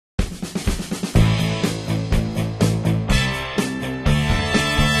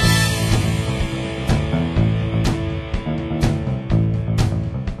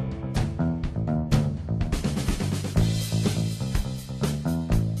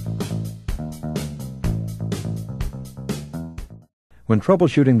When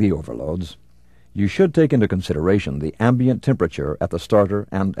troubleshooting the overloads, you should take into consideration the ambient temperature at the starter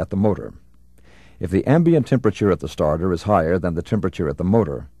and at the motor. If the ambient temperature at the starter is higher than the temperature at the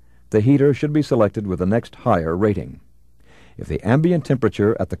motor, the heater should be selected with the next higher rating. If the ambient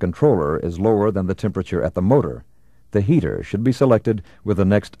temperature at the controller is lower than the temperature at the motor, the heater should be selected with the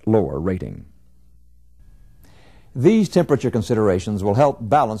next lower rating. These temperature considerations will help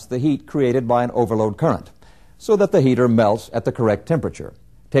balance the heat created by an overload current, so that the heater melts at the correct temperature,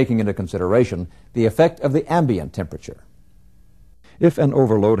 taking into consideration the effect of the ambient temperature. If an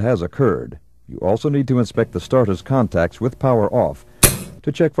overload has occurred, you also need to inspect the starter's contacts with power off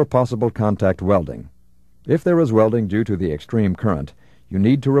to check for possible contact welding. If there is welding due to the extreme current, you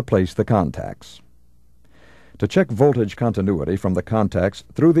need to replace the contacts. To check voltage continuity from the contacts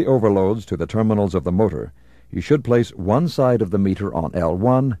through the overloads to the terminals of the motor, you should place one side of the meter on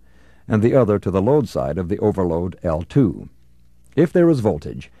L1 and the other to the load side of the overload L2. If there is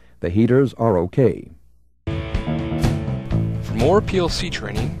voltage, the heaters are okay. For more PLC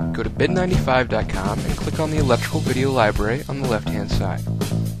training, go to bid95.com and click on the Electrical Video Library on the left-hand side.